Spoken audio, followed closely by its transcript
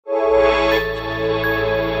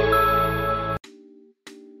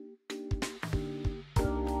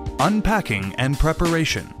Unpacking and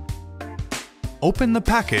Preparation. Open the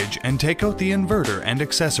package and take out the inverter and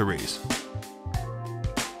accessories.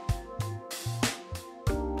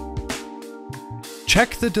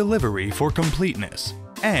 Check the delivery for completeness,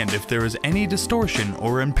 and if there is any distortion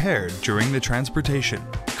or impaired during the transportation.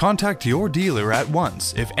 Contact your dealer at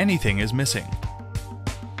once if anything is missing.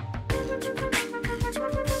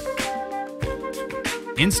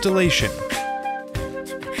 Installation.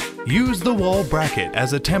 Use the wall bracket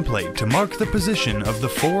as a template to mark the position of the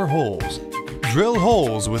 4 holes. Drill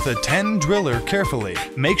holes with a 10 driller carefully.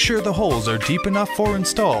 Make sure the holes are deep enough for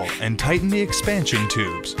install and tighten the expansion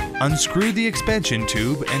tubes. Unscrew the expansion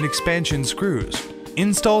tube and expansion screws.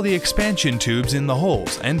 Install the expansion tubes in the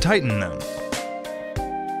holes and tighten them.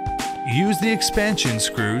 Use the expansion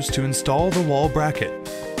screws to install the wall bracket.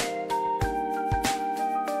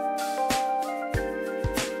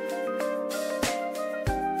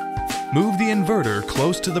 Move the inverter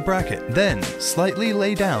close to the bracket, then slightly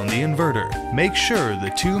lay down the inverter. Make sure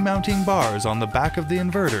the 2 mounting bars on the back of the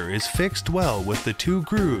inverter is fixed well with the 2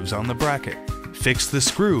 grooves on the bracket. Fix the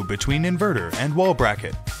screw between inverter and wall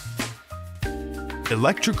bracket.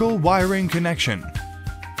 Electrical wiring connection.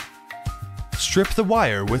 Strip the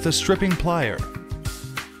wire with a stripping plier.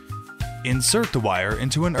 Insert the wire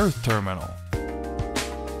into an earth terminal.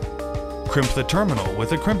 Crimp the terminal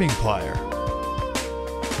with a crimping plier.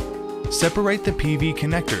 Separate the PV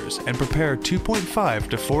connectors and prepare 2.5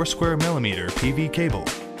 to 4 square millimeter PV cable.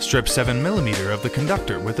 Strip 7 millimeter of the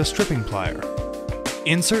conductor with a stripping plier.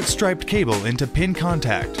 Insert striped cable into pin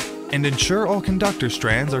contact and ensure all conductor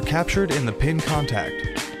strands are captured in the pin contact.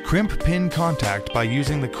 Crimp pin contact by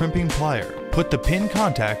using the crimping plier. Put the pin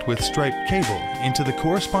contact with striped cable into the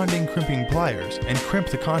corresponding crimping pliers and crimp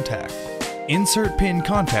the contact. Insert pin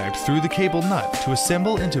contact through the cable nut to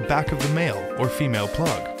assemble into back of the male or female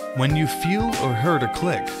plug. When you feel or heard a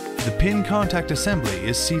click, the pin contact assembly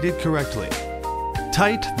is seated correctly.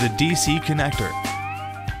 Tight the DC connector.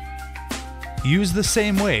 Use the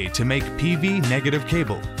same way to make PV negative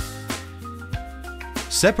cable.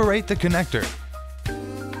 Separate the connector.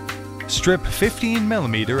 Strip 15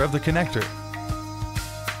 millimeter of the connector.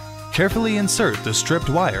 Carefully insert the stripped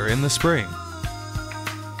wire in the spring.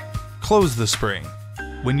 Close the spring.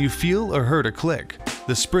 When you feel or heard a click,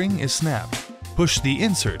 the spring is snapped. Push the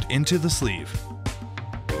insert into the sleeve.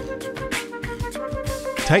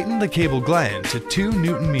 Tighten the cable gland to 2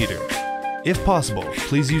 Newton meters. If possible,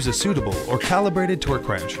 please use a suitable or calibrated torque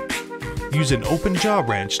wrench. Use an open jaw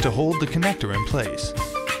wrench to hold the connector in place.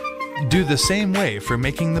 Do the same way for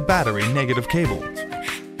making the battery negative cable.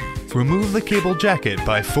 Remove the cable jacket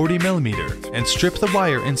by 40 millimeter and strip the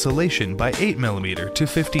wire insulation by 8 millimeter to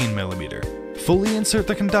 15 millimeter. Fully insert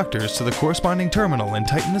the conductors to the corresponding terminal and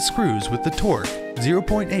tighten the screws with the torque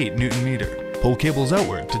 0.8 Newton meter. Pull cables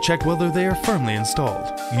outward to check whether they are firmly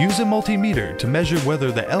installed. Use a multimeter to measure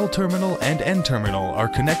whether the L terminal and N terminal are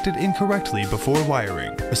connected incorrectly before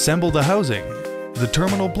wiring. Assemble the housing, the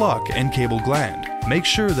terminal block and cable gland. Make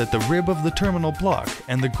sure that the rib of the terminal block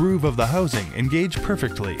and the groove of the housing engage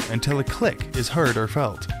perfectly until a click is heard or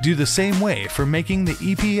felt. Do the same way for making the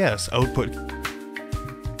EPS output.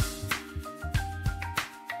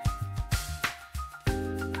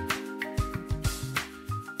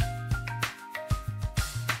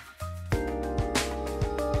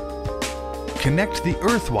 Connect the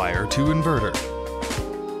earth wire to inverter.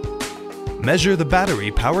 Measure the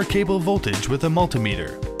battery power cable voltage with a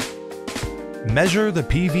multimeter. Measure the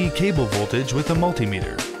PV cable voltage with a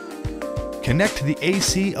multimeter. Connect the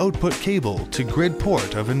AC output cable to grid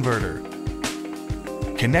port of inverter.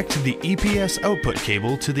 Connect the EPS output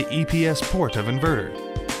cable to the EPS port of inverter.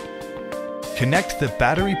 Connect the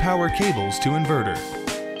battery power cables to inverter.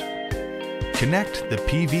 Connect the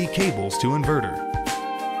PV cables to inverter.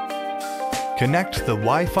 Connect the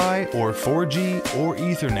Wi-Fi or 4G or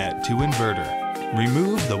Ethernet to inverter.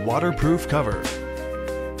 Remove the waterproof cover.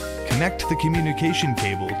 Connect the communication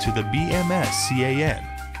cable to the BMS CAN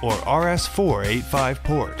or RS485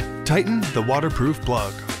 port. Tighten the waterproof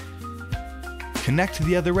plug. Connect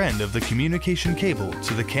the other end of the communication cable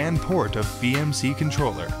to the CAN port of BMC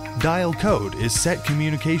controller. Dial code is set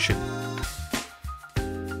communication.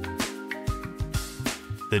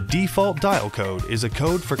 The default dial code is a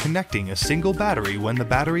code for connecting a single battery when the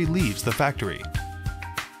battery leaves the factory.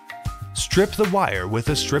 Strip the wire with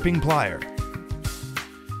a stripping plier.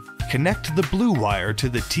 Connect the blue wire to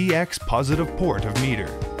the TX positive port of meter.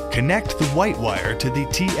 Connect the white wire to the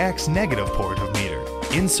TX negative port of meter.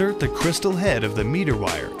 Insert the crystal head of the meter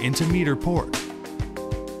wire into meter port.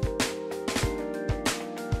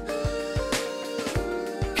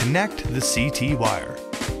 Connect the CT wire.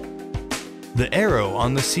 The arrow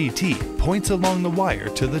on the CT points along the wire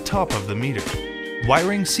to the top of the meter.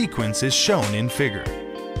 Wiring sequence is shown in figure.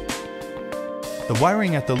 The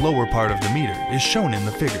wiring at the lower part of the meter is shown in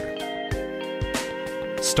the figure.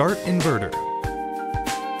 Start inverter.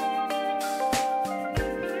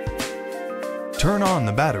 Turn on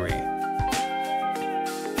the battery.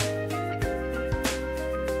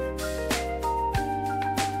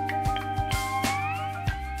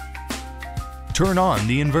 Turn on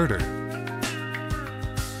the inverter.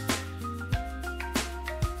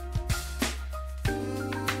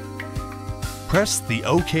 Press the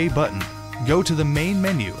OK button. Go to the main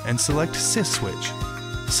menu and select Sys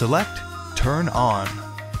switch. Select Turn On.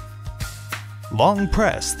 Long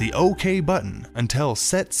press the OK button until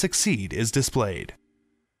Set Succeed is displayed.